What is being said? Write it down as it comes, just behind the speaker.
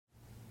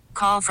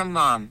Call from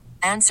mom.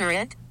 Answer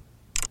it.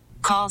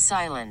 Call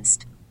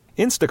silenced.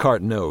 Instacart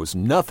knows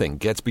nothing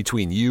gets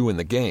between you and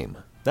the game.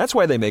 That's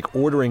why they make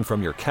ordering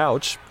from your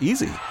couch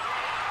easy.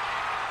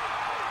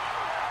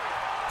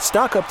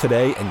 Stock up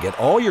today and get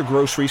all your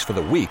groceries for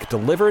the week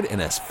delivered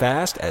in as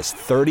fast as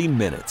 30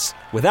 minutes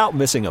without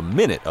missing a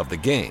minute of the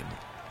game.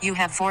 You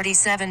have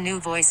 47 new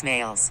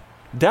voicemails.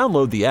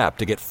 Download the app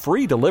to get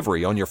free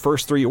delivery on your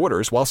first 3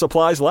 orders while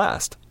supplies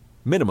last.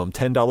 Minimum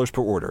 $10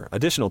 per order.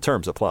 Additional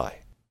terms apply.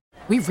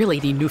 We really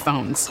need new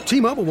phones.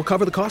 T-Mobile will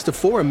cover the cost of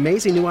 4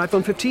 amazing new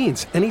iPhone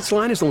 15s, and each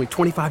line is only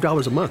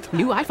 $25 a month.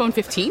 New iPhone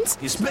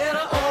 15s? It's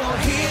better over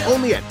here.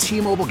 Only at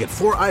T-Mobile, get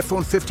 4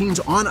 iPhone 15s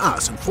on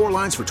us and 4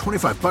 lines for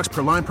 $25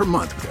 per line per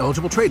month with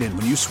eligible trade-in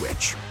when you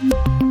switch.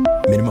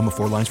 Minimum of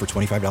 4 lines for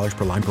 $25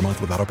 per line per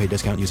month with autopay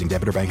discount using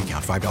debit or bank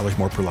account. $5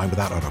 more per line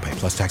without autopay,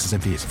 plus taxes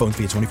and fees. Phone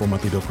fee at 24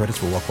 monthly bill credits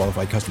for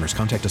well-qualified customers.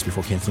 Contact us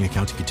before canceling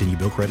account to continue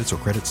bill credits or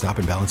credit stop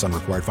and balance on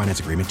required finance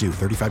agreement due.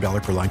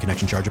 $35 per line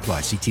connection charge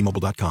applies. See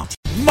T-Mobile.com.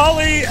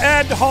 Mully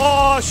and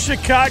Haugh,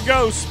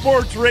 Chicago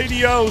Sports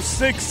Radio,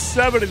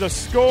 670 The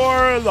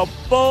Score. The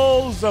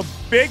Bulls, a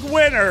big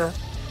winner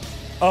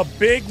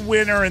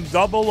in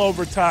double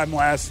overtime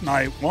last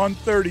night,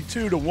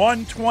 132 to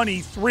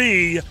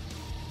 123,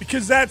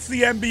 because that's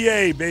the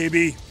NBA,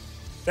 baby.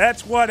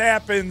 That's what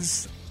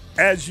happens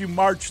as you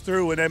march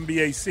through an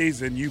NBA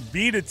season. You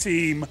beat a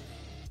team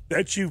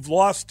that you've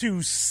lost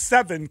to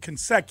 7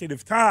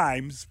 consecutive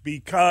times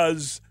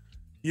because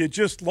you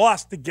just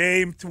lost the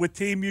game to a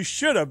team you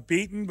should have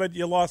beaten, but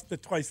you lost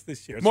it twice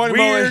this year. It's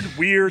Morning,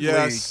 weird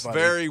yes, league,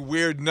 buddy. Very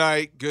weird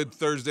night. Good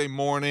Thursday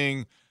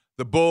morning.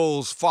 The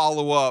Bulls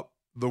follow up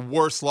the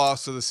worst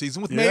loss of the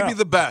season with maybe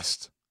the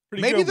best.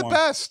 Maybe the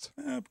best.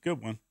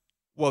 Good one.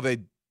 Well, they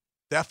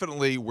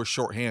definitely were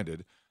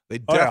shorthanded. They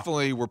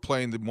definitely were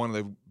playing one of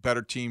the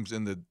better teams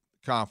in the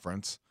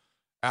conference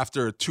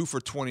after a 2 for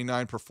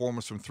 29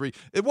 performance from 3.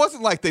 It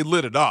wasn't like they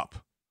lit it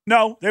up.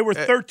 No, they were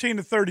 13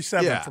 to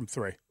 37 from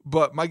 3.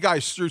 But my guy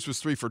Strus was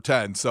 3 for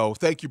 10. So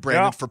thank you,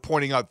 Brandon, for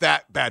pointing out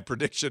that bad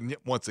prediction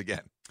once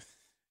again.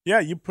 Yeah,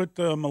 you put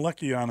the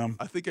Mulligan on him.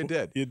 I think I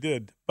did. You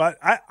did. But,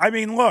 I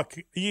mean, look,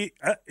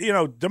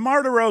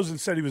 DeMar DeRozan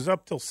said he was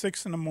up till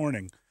 6 in the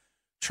morning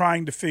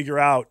trying to figure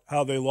out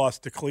how they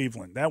lost to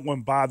Cleveland. That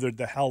one bothered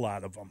the hell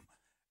out of him.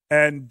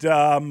 And,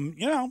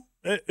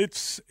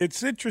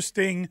 it's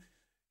interesting.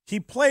 He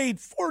played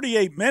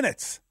 48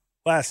 minutes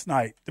last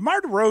night.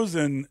 DeMar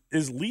DeRozan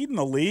is leading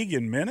the league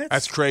in minutes.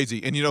 That's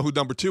crazy. And you know who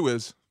number 2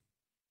 is?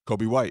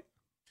 Kobe White.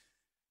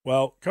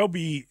 Well,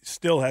 Kobe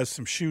still has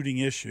some shooting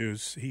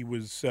issues. He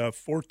was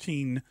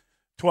 14,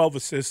 12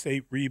 assists,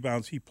 8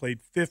 rebounds. He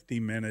played 50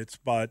 minutes,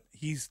 but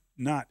he's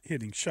not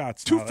hitting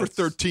shots. 2 for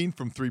 13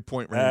 from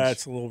three-point range.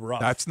 That's a little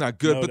rough. That's not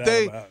good. No but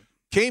they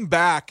came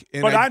back.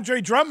 But Andre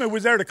Drummond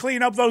was there to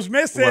clean up those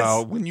misses.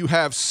 Well, when you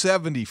have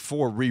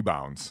 74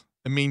 rebounds,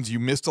 it means you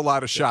missed a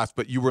lot of shots,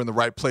 but you were in the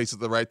right place at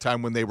the right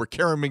time when they were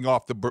carrying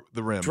off the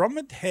rim.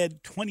 Drummond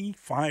had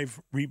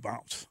 25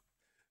 rebounds.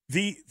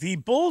 The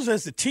Bulls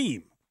as a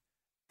team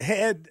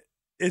had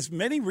as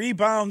many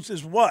rebounds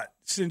as what?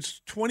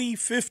 Since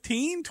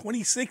 2015,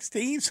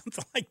 2016,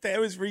 something like that. It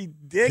was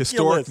ridiculous.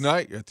 Historic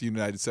night at the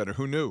United Center.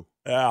 Who knew?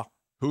 Yeah.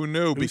 Who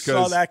knew? Who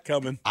saw that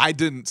coming? I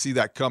didn't see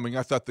that coming.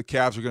 I thought the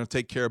Cavs were going to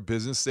take care of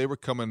business. They were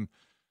coming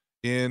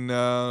in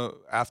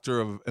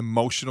after an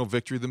emotional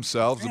victory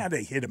themselves. Yeah,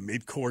 they hit a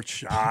mid-court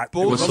shot.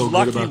 What's so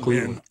good about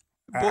Cleveland?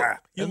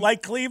 You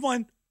like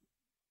Cleveland?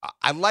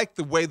 I like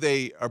the way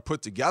they are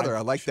put together.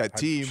 I like that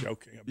team. I'm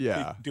joking.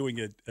 I'm doing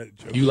a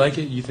joke. You like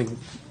it? You think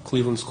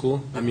Cleveland's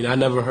cool? I mean, I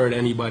never heard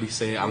anybody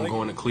say, I'm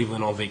going to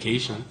Cleveland on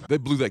vacation. They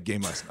blew that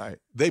game last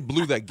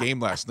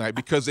night.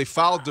 Because they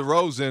fouled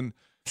DeRozan,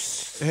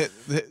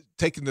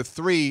 taking the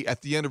 3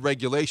 at the end of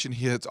regulation.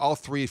 He hits all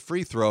 3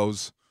 free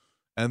throws,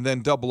 and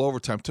then double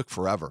overtime took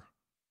forever.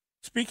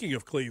 Speaking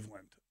of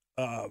Cleveland,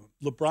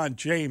 LeBron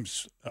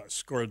James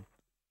scored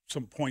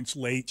some points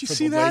late Did you for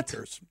see the that?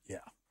 Lakers. Yeah.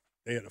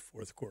 They had a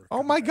fourth quarter.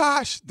 Oh, my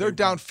gosh. They're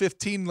down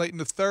 15 late in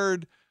the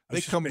third.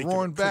 They come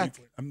roaring back.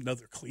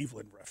 Another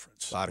Cleveland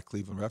reference. A lot of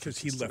Cleveland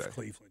references because he left today.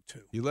 Cleveland, too.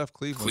 He left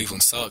Cleveland.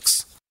 Cleveland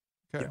sucks.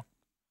 Okay. Yeah.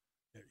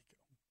 There you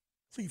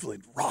go.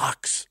 Cleveland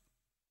rocks.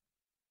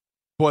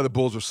 Boy, the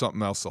Bulls were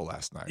something else though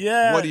last night.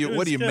 Yeah. What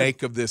do you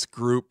make of this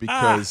group?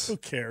 Because who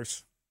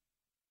cares?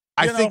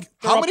 I think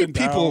how many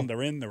people down,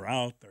 they're in, they're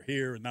out, they're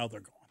here, and now they're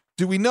gone.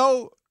 Do we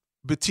know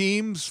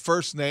Bateem's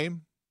first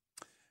name?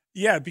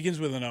 Yeah, it begins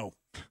with an O.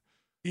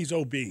 He's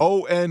OB.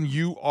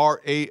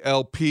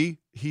 Onuralp. He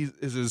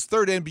is his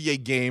third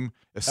NBA game.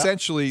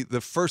 Essentially, the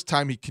first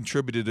time he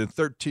contributed in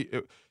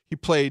 13. He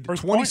played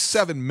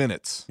 27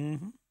 minutes,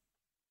 and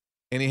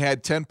he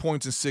had 10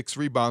 points and 6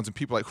 rebounds. And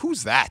people are like,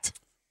 who's that?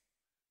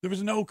 There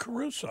was no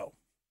Caruso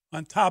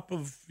on top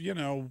of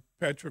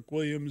Patrick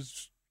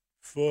Williams'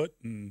 foot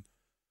and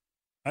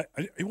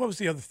what was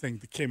the other thing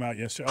that came out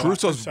yesterday?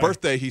 Caruso's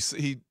birthday.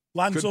 He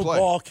Lonzo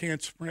Ball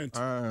can't sprint.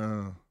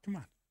 Come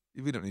on,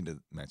 we don't need to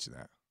mention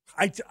that.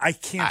 I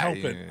can't help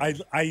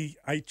it.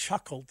 I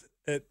chuckled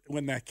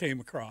when that came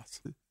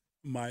across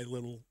my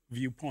little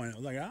viewpoint. I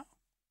was like,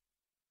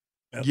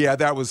 Yeah,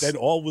 that was then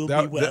all will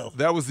be well.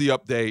 That was the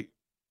update.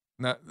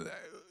 Now,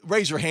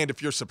 raise your hand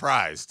if you're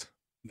surprised.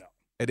 No.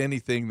 At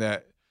anything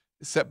that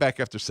setback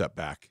after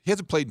setback. He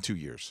hasn't played in 2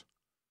 years.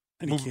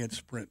 And he can't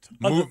sprint.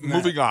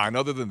 Moving on,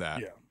 other than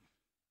that. Yeah.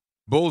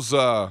 Bulls,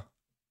 I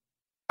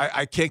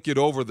can't get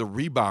over the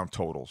rebound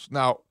totals.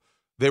 Now,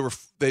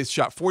 they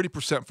shot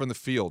 40% from the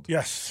field.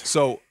 Yes.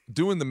 So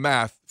doing the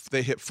math,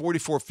 they hit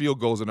 44 field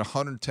goals and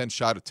 110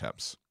 shot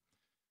attempts.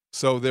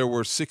 So there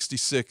were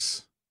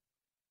 66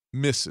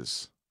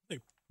 misses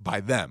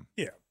by them.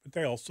 Yeah, but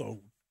they also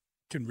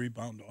can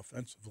rebound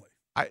offensively.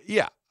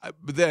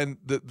 But then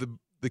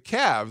the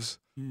Cavs,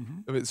 Mm-hmm.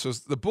 I mean, so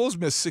the Bulls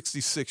missed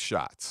 66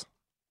 shots.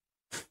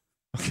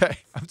 Okay,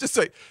 I'm just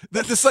saying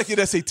this is like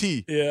an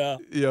SAT,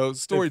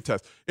 story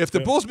test. If the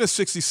Bulls miss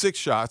 66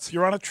 shots,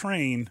 you're on a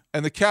train,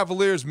 and the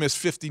Cavaliers miss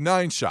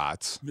 59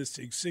 shots,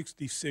 missing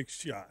 66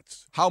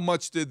 shots. How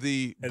much did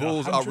the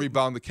Bulls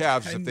out-rebound the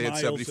Cavs if they had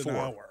 74? An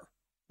hour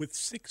with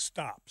 6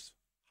 stops.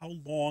 How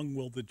long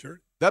will the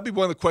journey? That'd be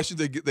one of the questions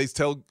they give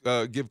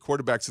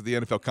quarterbacks at the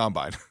NFL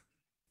Combine.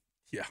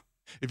 Yeah,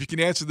 if you can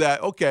answer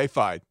that, okay,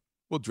 fine,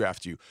 we'll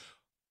draft you.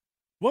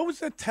 What was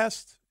that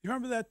test? You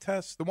remember that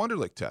test? The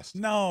Wonderlic test.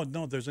 No,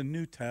 there's a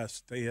new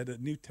test. They had a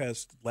new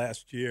test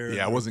last year.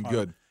 Yeah, it wasn't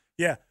good.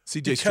 Yeah.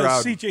 C.J.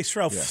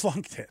 Stroud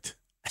flunked it.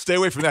 Stay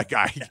away from that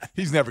guy. Yeah.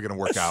 He's never going to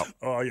work out.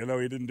 Oh,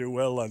 he didn't do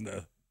well on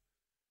the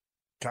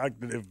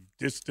cognitive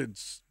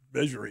distance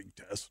measuring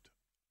test.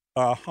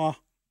 Yeah,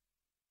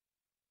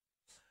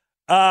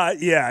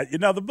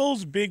 the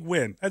Bulls' big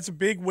win. That's a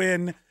big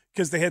win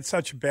because they had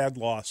such a bad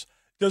loss.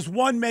 Does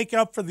one make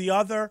up for the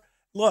other?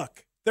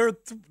 Look. They're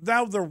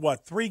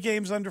 3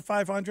 games under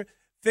 500.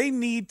 They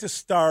need to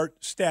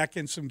start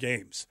stacking some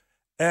games,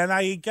 and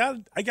I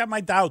got my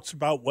doubts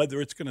about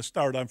whether it's going to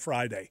start on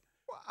Friday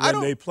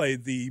when they play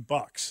the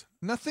Bucks.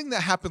 Nothing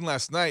that happened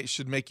last night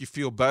should make you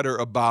feel better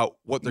about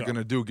what they're going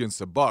to do against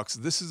the Bucks.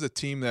 This is a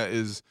team that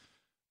is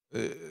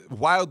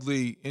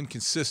wildly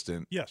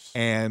inconsistent. Yes,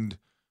 and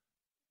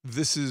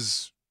this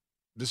is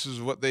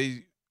what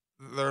they're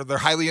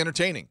highly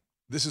entertaining.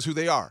 This is who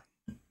they are.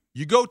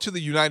 You go to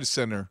the United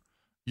Center.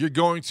 You're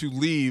going to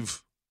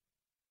leave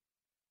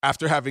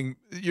after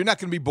you're not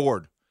going to be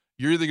bored.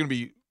 You're either going to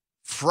be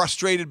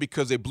frustrated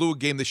because they blew a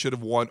game they should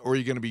have won, or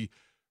you're going to be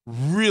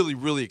really,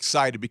 really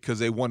excited because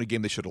they won a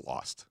game they should have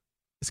lost.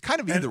 It's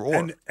kind of either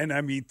or. And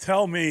I mean,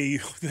 tell me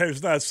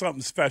there's not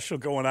something special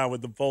going on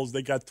with the Bulls.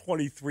 They got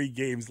 23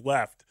 games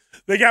left.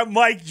 They got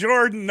Mike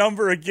Jordan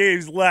number of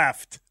games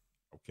left.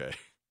 Okay.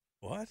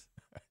 What?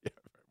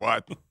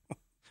 What?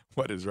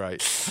 What is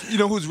right? You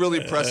know who's really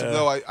impressive,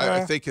 though,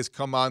 I think has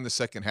come on the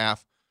second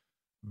half,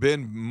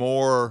 been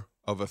more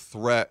of a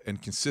threat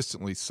and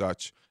consistently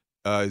such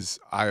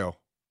is Haugh.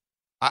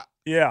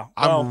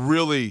 I'm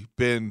really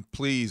been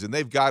pleased, and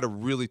they've got to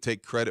really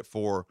take credit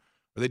for,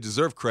 or they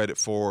deserve credit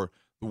for,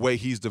 the way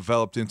he's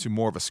developed into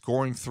more of a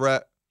scoring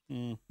threat.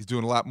 He's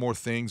doing a lot more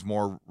things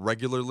more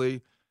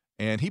regularly,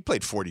 and he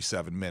played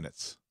 47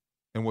 minutes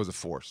and was a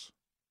force.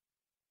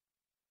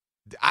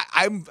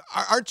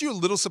 Aren't you a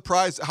little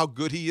surprised at how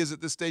good he is at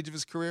this stage of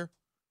his career,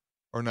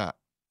 or not?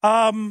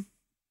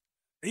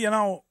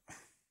 No.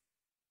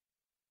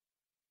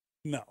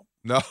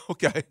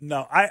 Okay.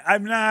 No,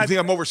 I'm not. You think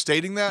I'm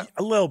overstating that?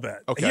 A little bit.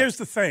 Okay. Here's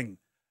the thing.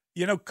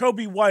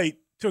 Kobe White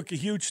took a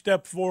huge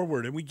step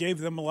forward, and we gave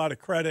them a lot of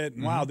credit.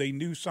 And wow, they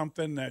knew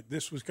something that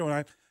this was going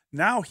on.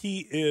 Now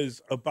he's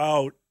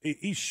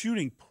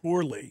shooting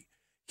poorly.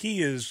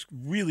 He is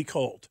really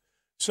cold.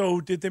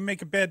 So did they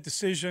make a bad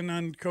decision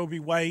on Kobe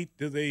White?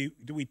 Do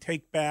we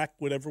take back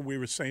whatever we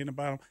were saying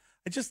about him?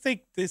 I just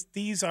think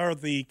these are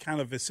the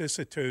kind of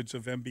vicissitudes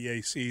of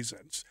NBA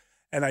seasons.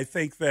 And I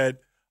think that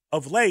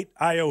of late,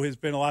 Haugh has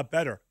been a lot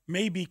better,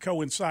 maybe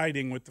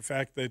coinciding with the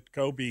fact that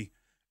Kobe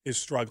is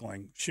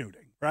struggling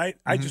shooting, right?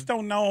 I just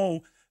don't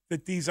know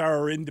that these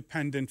are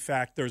independent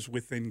factors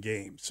within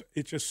games.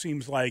 It just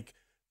seems like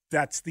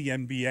that's the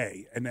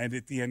NBA. And then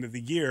at the end of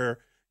the year,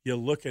 you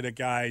look at a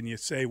guy and you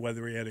say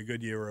whether he had a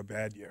good year or a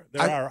bad year.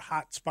 There are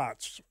hot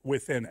spots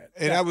within it.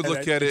 And I would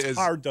look at it as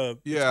hard to.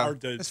 Yeah,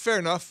 that's fair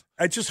enough.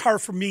 It's just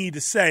hard for me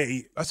to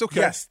say. That's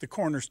okay. Yes, the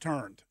corner's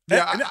turned.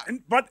 Yeah,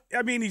 but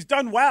I mean, he's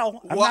done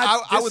well.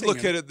 I would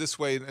look at it this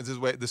way. This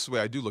is the way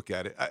I do look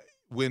at it.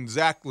 When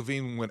Zach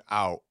LaVine went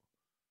out,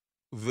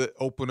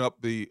 opened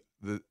up the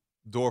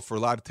door for a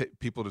lot of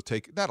people to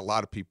take, not a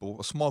lot of people,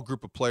 a small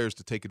group of players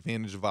to take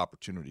advantage of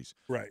opportunities.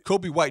 Right.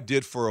 Kobe White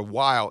did for a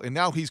while, and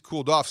now he's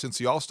cooled off since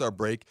the All-Star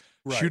break.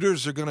 Right.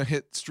 Shooters are going to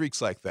hit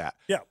streaks like that.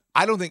 Yeah.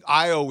 I don't think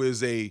Haugh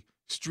is a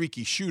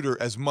streaky shooter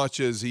as much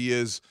as he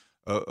is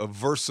a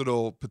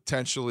versatile,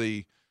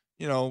 potentially,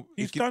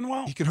 he's done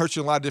well. He can hurt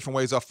you in a lot of different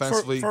ways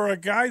offensively. For a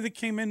guy that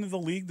came into the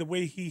league the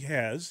way he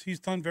has,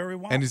 he's done very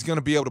well. And he's going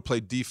to be able to play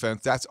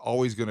defense. That's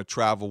always going to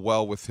travel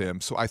well with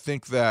him. So I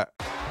think that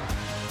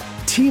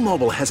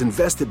T-Mobile has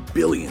invested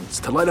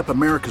billions to light up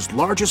America's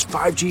largest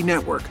 5G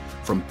network,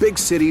 from big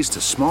cities to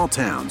small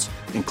towns,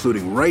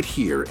 including right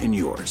here in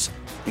yours.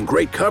 And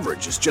great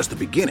coverage is just the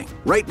beginning.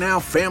 Right now,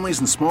 families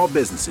and small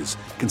businesses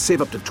can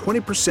save up to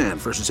 20%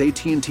 versus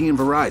AT&T and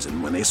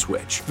Verizon when they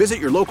switch. Visit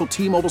your local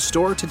T-Mobile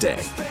store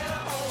today.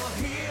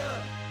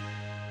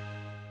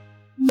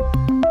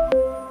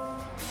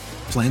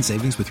 Plan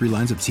savings with 3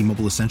 lines of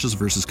T-Mobile Essentials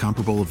versus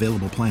comparable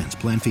available plans.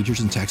 Plan features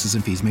and taxes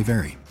and fees may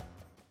vary.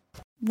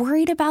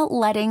 Worried about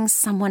letting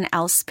someone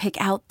else pick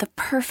out the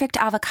perfect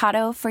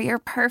avocado for your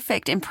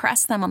perfect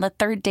impress them on the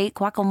third date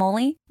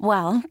guacamole?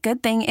 Well,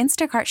 good thing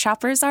Instacart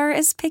shoppers are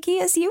as picky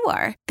as you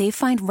are. They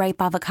find ripe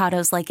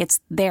avocados like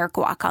it's their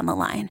guac on the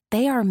line.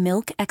 They are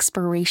milk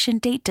expiration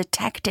date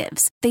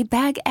detectives. They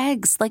bag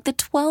eggs like the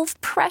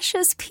 12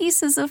 precious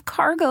pieces of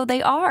cargo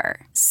they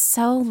are.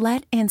 So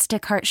let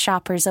Instacart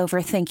shoppers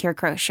overthink your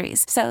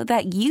groceries so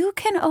that you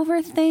can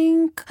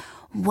overthink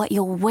what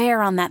you'll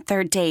wear on that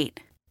third date.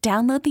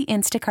 Download the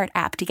Instacart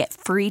app to get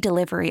free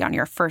delivery on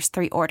your first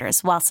 3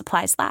 orders while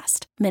supplies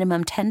last.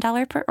 Minimum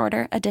 $10 per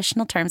order.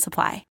 Additional terms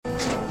apply.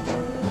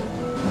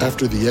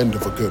 After the end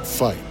of a good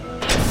fight,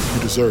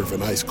 you deserve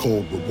an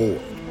ice-cold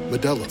reward.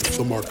 Modelo,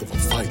 the mark of a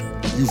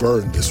fighter. You've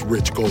earned this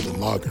rich golden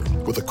lager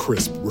with a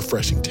crisp,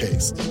 refreshing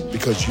taste.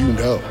 Because you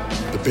know,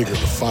 the bigger the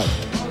fight,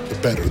 the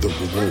better the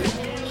reward.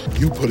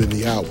 You put in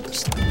the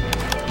hours,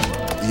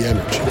 the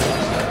energy,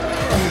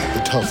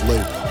 the tough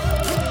labor.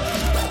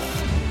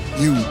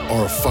 You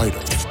are a fighter,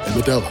 and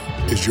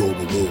Modelo is your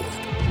reward.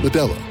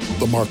 Modelo,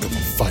 the mark of a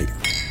fighter.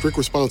 Drink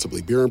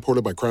responsibly. Beer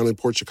imported by Crown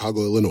Imports,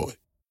 Chicago, Illinois.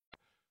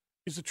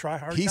 He's a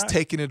try-hard He's guy.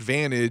 taken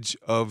advantage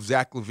of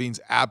Zach LaVine's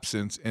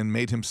absence and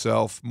made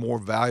himself more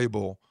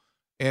valuable,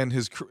 and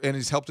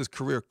he's helped his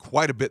career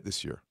quite a bit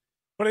this year.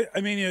 But, I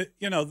mean,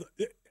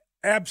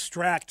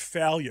 abstract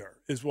failure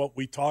is what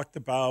we talked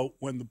about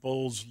when the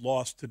Bulls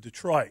lost to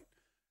Detroit.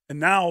 And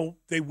now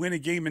they win a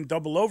game in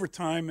double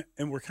overtime,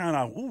 and we're kind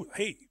of, ooh,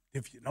 hey,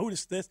 if you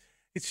notice this,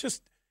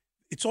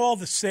 it's all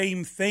the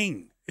same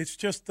thing. It's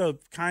just the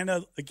kind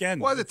of, again,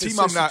 well, as a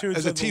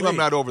team, I'm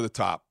not over the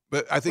top,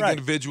 but I think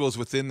individuals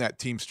within that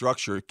team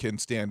structure can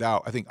stand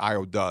out. I think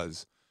Io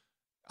does.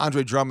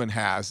 Andre Drummond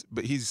has,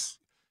 but he's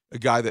a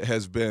guy that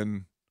has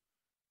been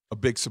a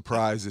big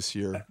surprise this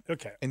year.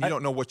 Okay. And you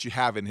don't know what you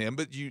have in him,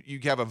 but you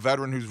have a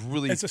veteran who's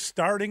really. As a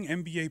starting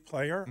NBA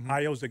player,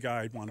 Io's the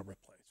guy I'd want to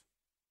replace.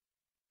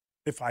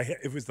 If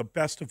it was the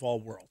best of all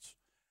worlds.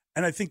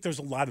 And I think there's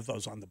a lot of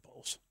those on the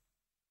Bulls.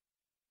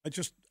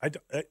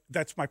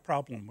 That's my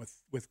problem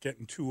with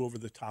getting too over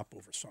the top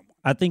over someone.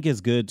 I think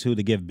it's good, too,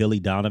 to give Billy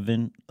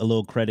Donovan a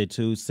little credit,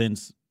 too,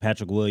 since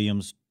Patrick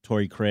Williams,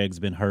 Torrey Craig's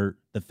been hurt.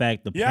 The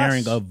fact, the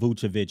pairing of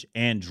Vucevic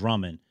and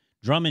Drummond.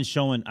 Drummond's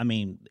showing, I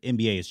mean, the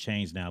NBA has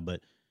changed now,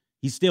 but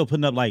he's still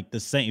putting up like the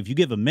same. If you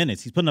give him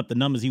minutes, he's putting up the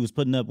numbers he was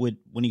putting up with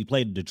when he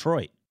played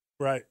Detroit.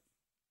 Right.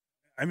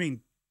 I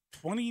mean,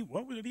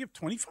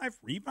 25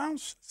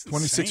 rebounds?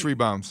 26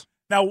 rebounds.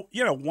 Now,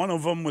 one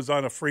of them was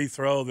on a free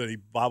throw that he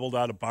bobbled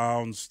out of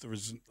bounds. There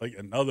was like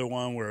another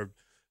one where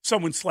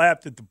someone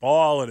slapped at the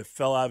ball and it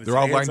fell out of his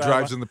hands. They're all line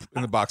drives in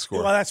the box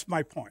score. Well, that's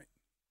my point.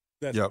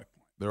 That's my point.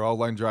 They're all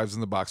line drives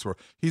in the box score.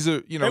 They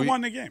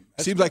won the game.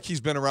 Seems like he's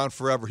been around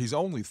forever. He's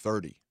only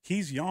 30.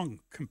 He's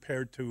young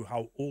compared to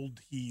how old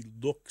he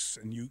looks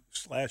and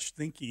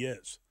think he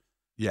is.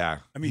 Yeah.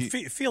 I mean,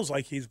 it feels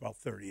like he's about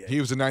 38. He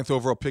was the 9th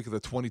overall pick of the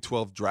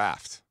 2012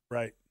 draft.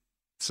 Right.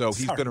 So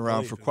he's been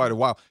around for quite a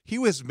while. He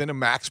has been a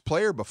max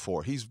player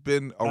before. He's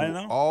been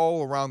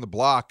all around the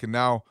block, and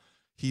now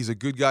he's a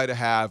good guy to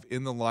have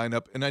in the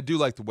lineup. And I do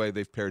like the way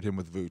they've paired him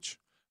with Vooch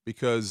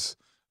because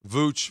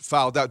Vooch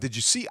fouled out. Did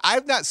you see?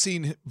 I've not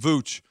seen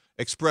Vooch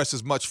express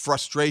as much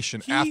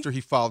frustration after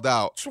he fouled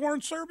out.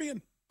 Sworn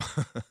Serbian.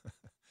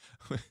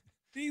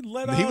 He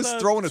was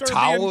throwing a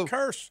towel.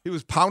 Curse. He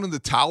was pounding the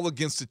towel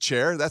against a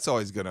chair. That's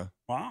always gonna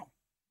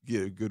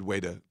get a good way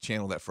to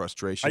channel that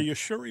frustration. Are you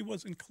sure he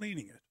wasn't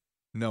cleaning it?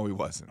 No, he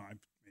wasn't. No, I'm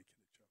making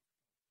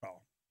a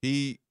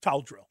joke.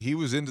 Towel drill. He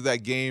was into that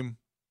game.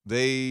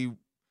 They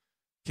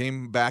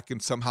came back and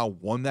somehow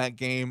won that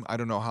game. I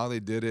don't know how they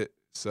did it.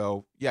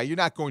 So, yeah, you're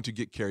not going to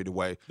get carried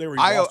away. Larry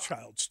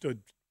Rothschild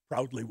stood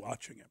proudly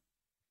watching him.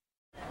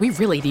 We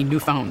really need new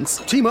phones.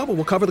 T-Mobile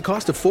will cover the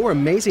cost of 4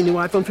 amazing new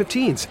iPhone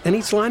 15s, and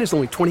each line is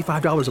only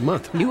 $25 a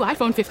month. New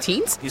iPhone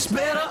 15s? It's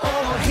better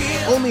over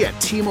here. Only at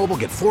T-Mobile,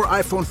 get 4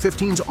 iPhone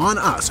 15s on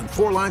us and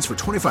 4 lines for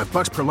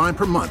 $25 per line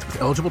per month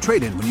with eligible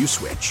trade-in when you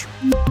switch.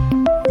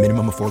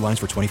 Minimum of 4 lines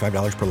for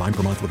 $25 per line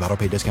per month with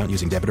auto-pay discount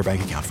using debit or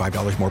bank account.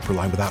 $5 more per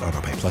line without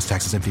auto-pay, plus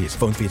taxes and fees.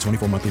 Phone fee at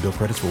 24 monthly bill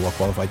credits for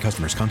well-qualified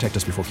customers. Contact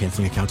us before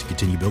canceling account to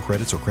continue bill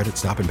credits or credit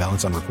stop and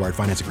balance on required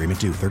finance agreement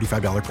due.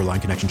 $35 per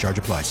line connection charge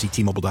applies. See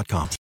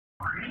T-Mobile.com.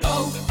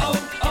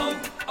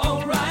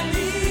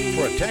 O'Reilly.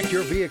 Protect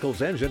your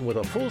vehicle's engine with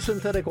a full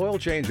synthetic oil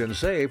change and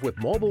save with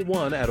Mobile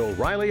One at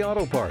O'Reilly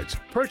Auto Parts.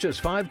 Purchase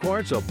 5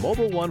 quarts of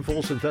Mobile One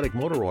full synthetic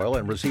motor oil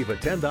and receive a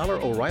 $10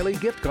 O'Reilly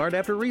gift card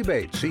after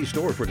rebate. See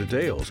store for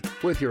details.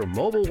 With your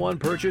Mobile One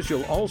purchase,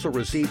 you'll also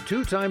receive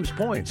 2 times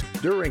points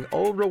during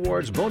O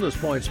Rewards Bonus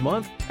Points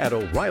Month at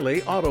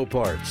O'Reilly Auto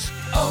Parts.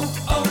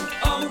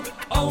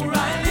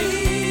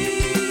 O'Reilly.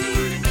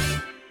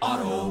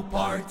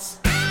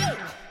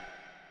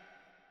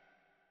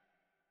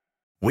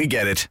 We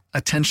get it.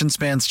 Attention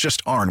spans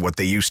just aren't what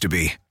they used to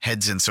be.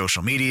 Heads in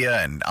social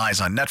media and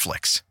eyes on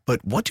Netflix.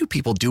 But what do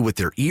people do with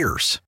their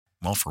ears?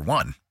 Well, for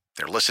one,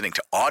 they're listening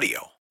to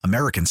audio.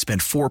 Americans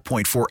spend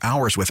 4.4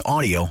 hours with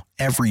audio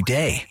every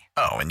day.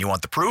 Oh, and you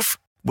want the proof?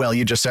 Well,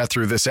 you just sat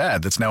through this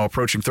ad that's now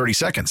approaching 30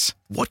 seconds.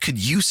 What could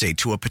you say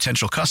to a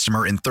potential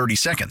customer in 30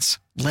 seconds?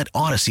 Let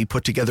Odyssey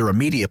put together a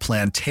media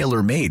plan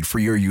tailor-made for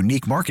your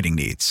unique marketing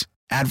needs.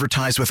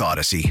 Advertise with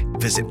Odyssey.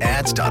 Visit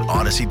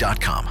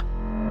ads.odyssey.com.